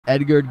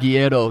Edgar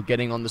Guerrero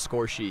getting on the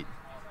score sheet.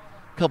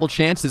 A couple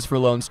chances for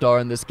Lone Star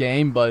in this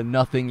game, but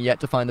nothing yet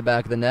to find the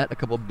back of the net. A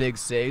couple big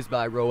saves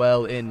by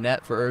Roel in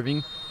net for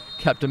Irving.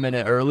 Kept him in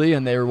it early,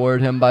 and they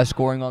rewarded him by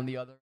scoring on the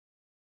other.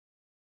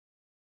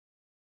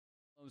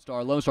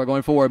 Lone Star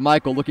going forward.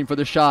 Michael looking for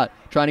the shot,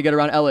 trying to get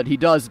around Elliott. He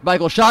does.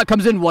 Michael shot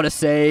comes in. What a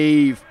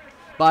save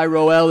by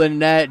Roel in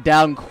net.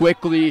 Down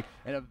quickly.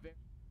 And a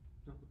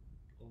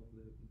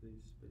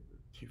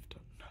You've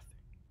done nothing.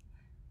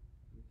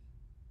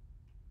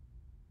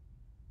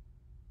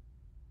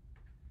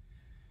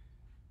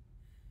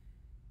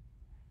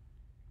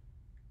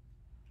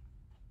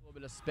 A little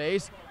bit of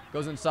space.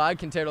 Goes inside.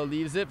 Quintero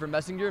leaves it for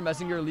Messinger.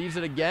 Messinger leaves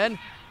it again.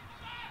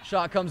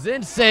 Shot comes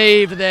in.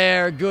 Saved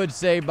there. Good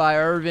save by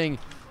Irving.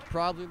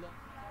 Probably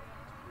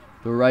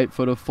the right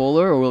foot of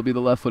Fuller, or will it be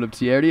the left foot of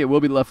Tierney? It will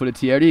be the left foot of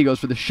Tierney. He goes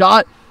for the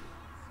shot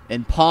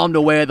and palmed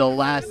away at the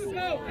last.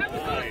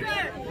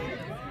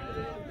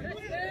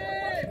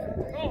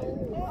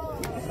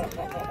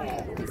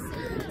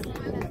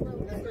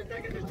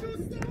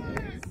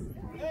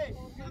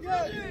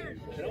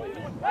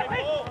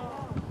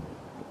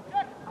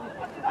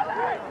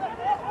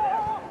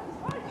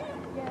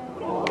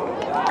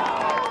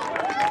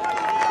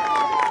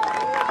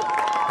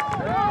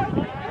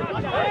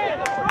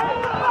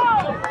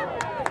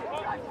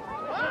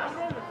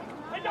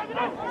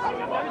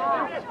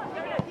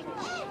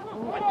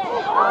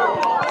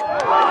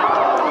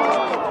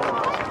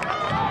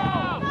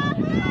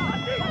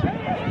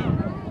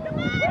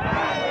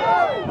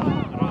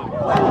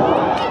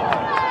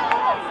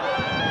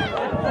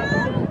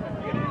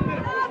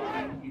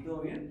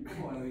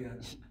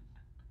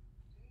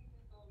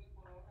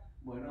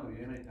 Bueno,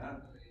 bien, ahí está.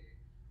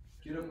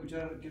 Quiero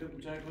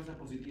escuchar cosas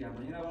positivas.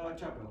 Mañana va a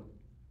Chapel.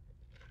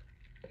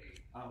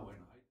 Ah, bueno.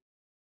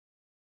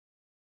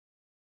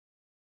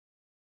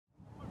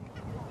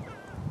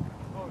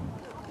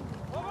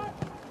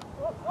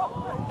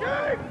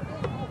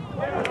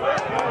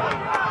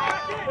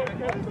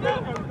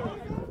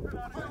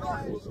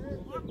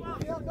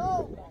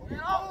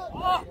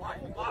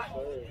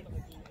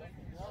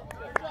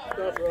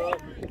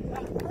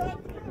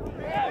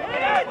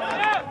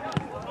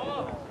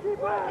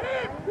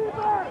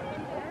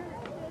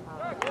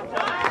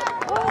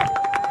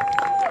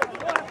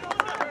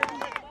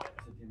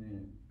 Se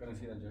tiene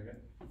parecida al jacket.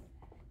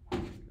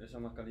 Esa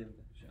más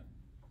caliente.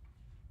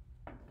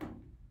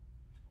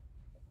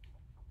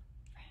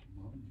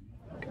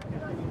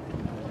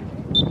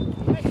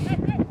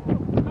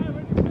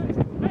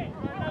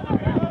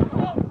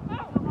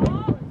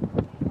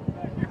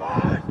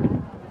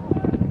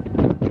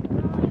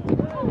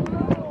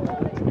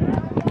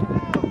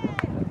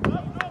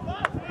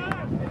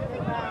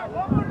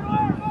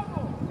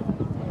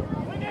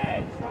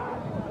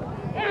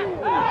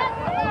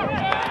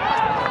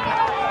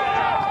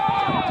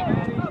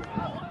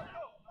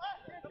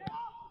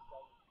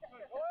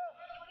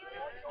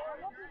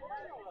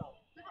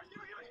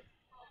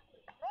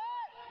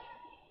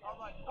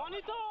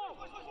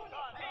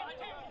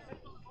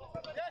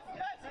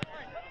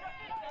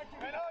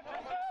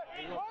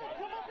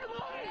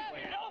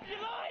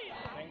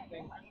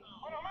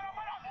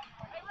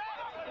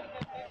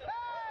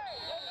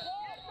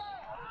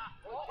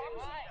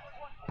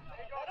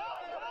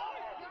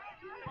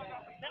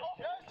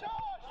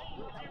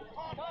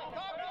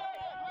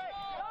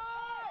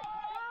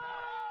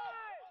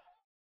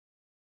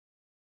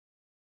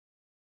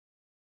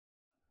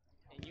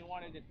 You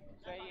wanted to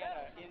say you had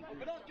an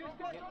injury, hit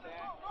that,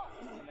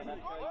 and then I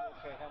tell you,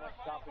 okay, how much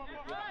stoppage you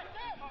get?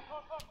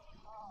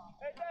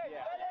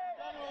 Yeah.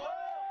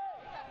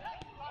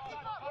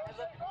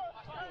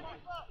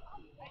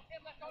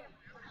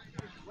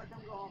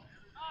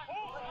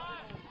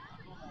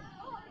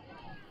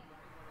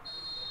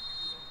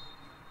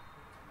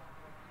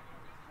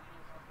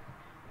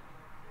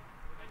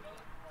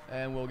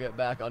 And we'll get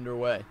back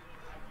underway.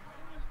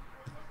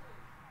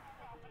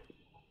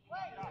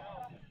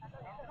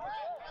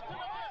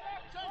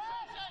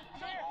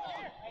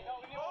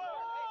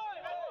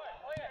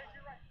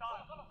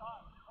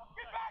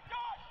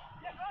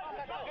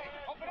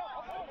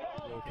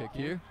 Low kick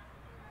here.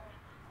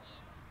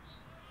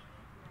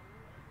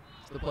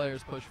 The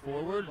players push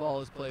forward.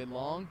 Ball is played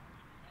long.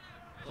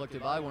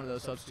 Collected by one of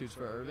those substitutes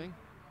for Irving.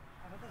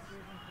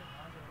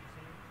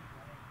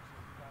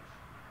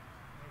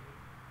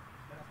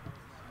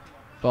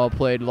 Ball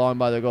played long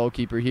by the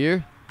goalkeeper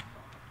here.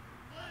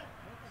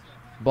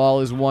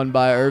 Ball is won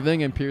by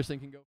Irving, and Pearson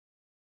can go.